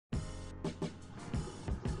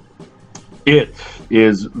It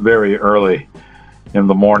is very early in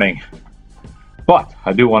the morning, but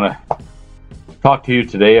I do want to talk to you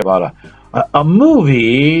today about a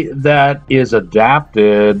movie that is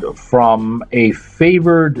adapted from a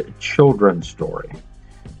favored children's story.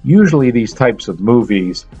 Usually these types of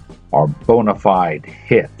movies are bona fide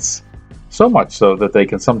hits, so much so that they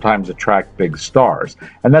can sometimes attract big stars.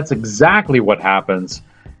 And that's exactly what happens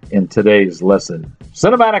in today's lesson.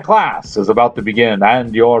 Cinematic class is about to begin,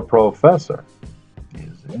 and your professor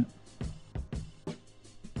is in.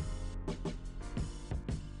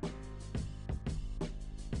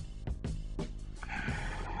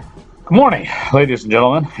 Good morning, ladies and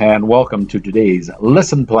gentlemen, and welcome to today's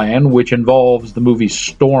lesson plan, which involves the movie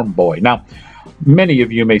Storm Boy. Now, many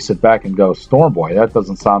of you may sit back and go, Storm Boy, that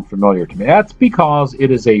doesn't sound familiar to me. That's because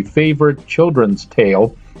it is a favorite children's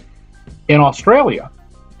tale in Australia.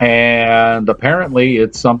 And apparently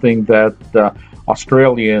it's something that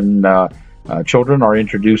Australian children are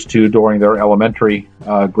introduced to during their elementary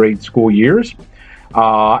grade school years.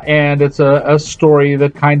 And it's a story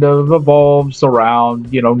that kind of evolves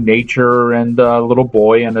around, nature and a little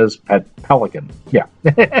boy and his pet pelican. Yeah,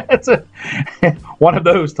 it's one of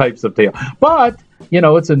those types of tale. But,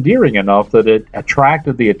 it's endearing enough that it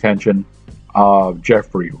attracted the attention of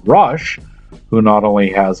Geoffrey Rush, who not only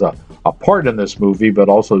has a part in this movie, but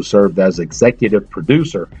also served as executive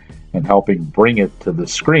producer in helping bring it to the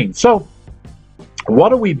screen. So, what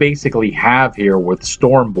do we basically have here with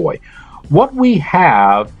Storm Boy? What we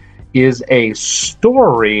have is a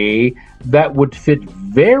story that would fit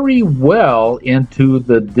very well into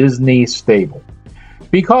the Disney stable.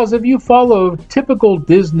 Because if you follow typical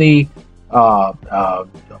Disney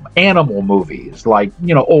animal movies, like,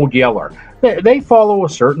 Old Yeller, they follow a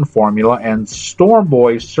certain formula, and Storm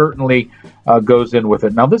Boy certainly goes in with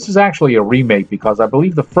it. Now, this is actually a remake because I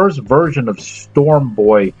believe the first version of Storm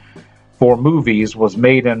Boy for movies was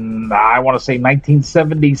made in, I want to say,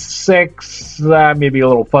 1976. Maybe a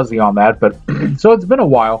little fuzzy on that, but so it's been a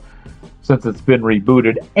while since it's been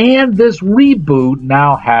rebooted. And this reboot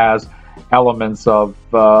now has elements of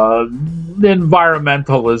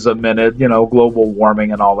environmentalism in it, global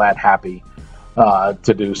warming and all that happy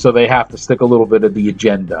to do. So they have to stick a little bit of the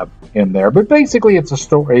agenda in there. But basically, it's a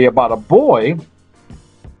story about a boy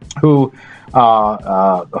who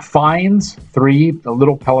finds three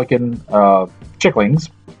little pelican chicklings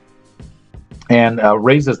and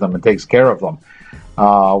raises them and takes care of them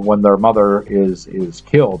when their mother is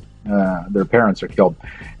killed. Their parents are killed.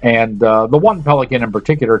 And the one pelican in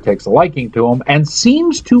particular takes a liking to him and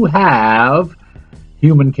seems to have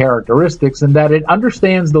human characteristics in that it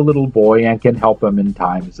understands the little boy and can help him in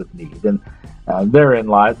times of need. And therein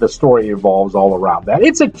lies the story evolves all around that.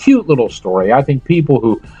 It's a cute little story. I think people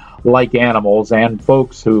who like animals and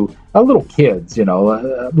folks who, little kids,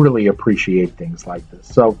 really appreciate things like this.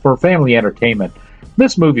 So for family entertainment,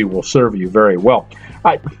 this movie will serve you very well.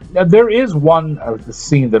 There is one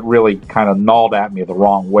scene that really kind of gnawed at me the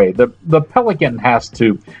wrong way. The pelican has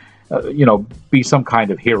to, be some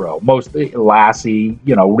kind of hero. Most Lassie,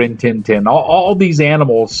 Rin Tin Tin, all these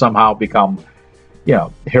animals somehow become,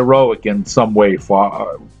 heroic in some way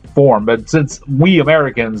form. But since we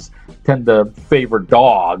Americans tend to favor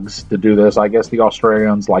dogs to do this, I guess the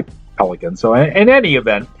Australians like pelicans. So in any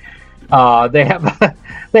event, they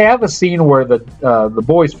have a scene where the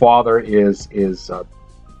boy's father is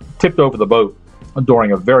tipped over the boat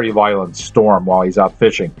during a very violent storm while he's out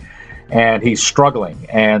fishing, and he's struggling,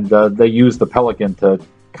 and they use the pelican to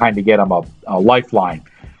kind of get him a lifeline.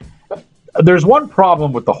 There's one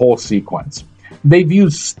problem with the whole sequence. They've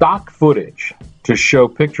used stock footage to show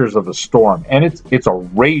pictures of a storm, and it's a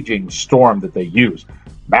raging storm that they use.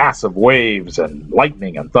 Massive waves and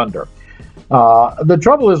lightning and thunder. The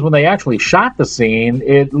trouble is when they actually shot the scene,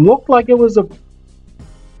 it looked like it was a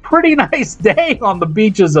pretty nice day on the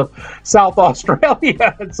beaches of South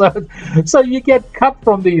Australia. So you get cut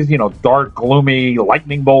from these, dark, gloomy,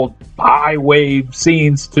 lightning bolt, high wave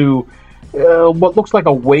scenes to what looks like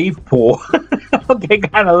a wave pool. Okay,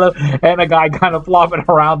 and a guy kind of flopping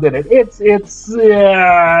around in it. It's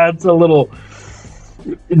a little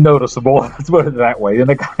noticeable. Let's put it that way. And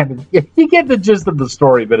you get the gist of the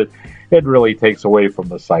story, but it really takes away from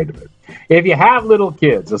the sight of it. If you have little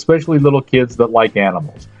kids, especially little kids that like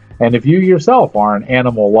animals, and if you yourself are an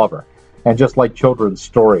animal lover and just like children's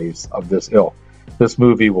stories of this ilk, this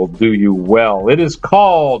movie will do you well. It is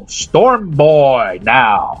called Storm Boy.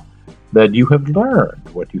 Now that you have learned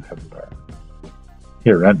what you have learned,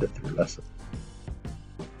 here endeth your lesson.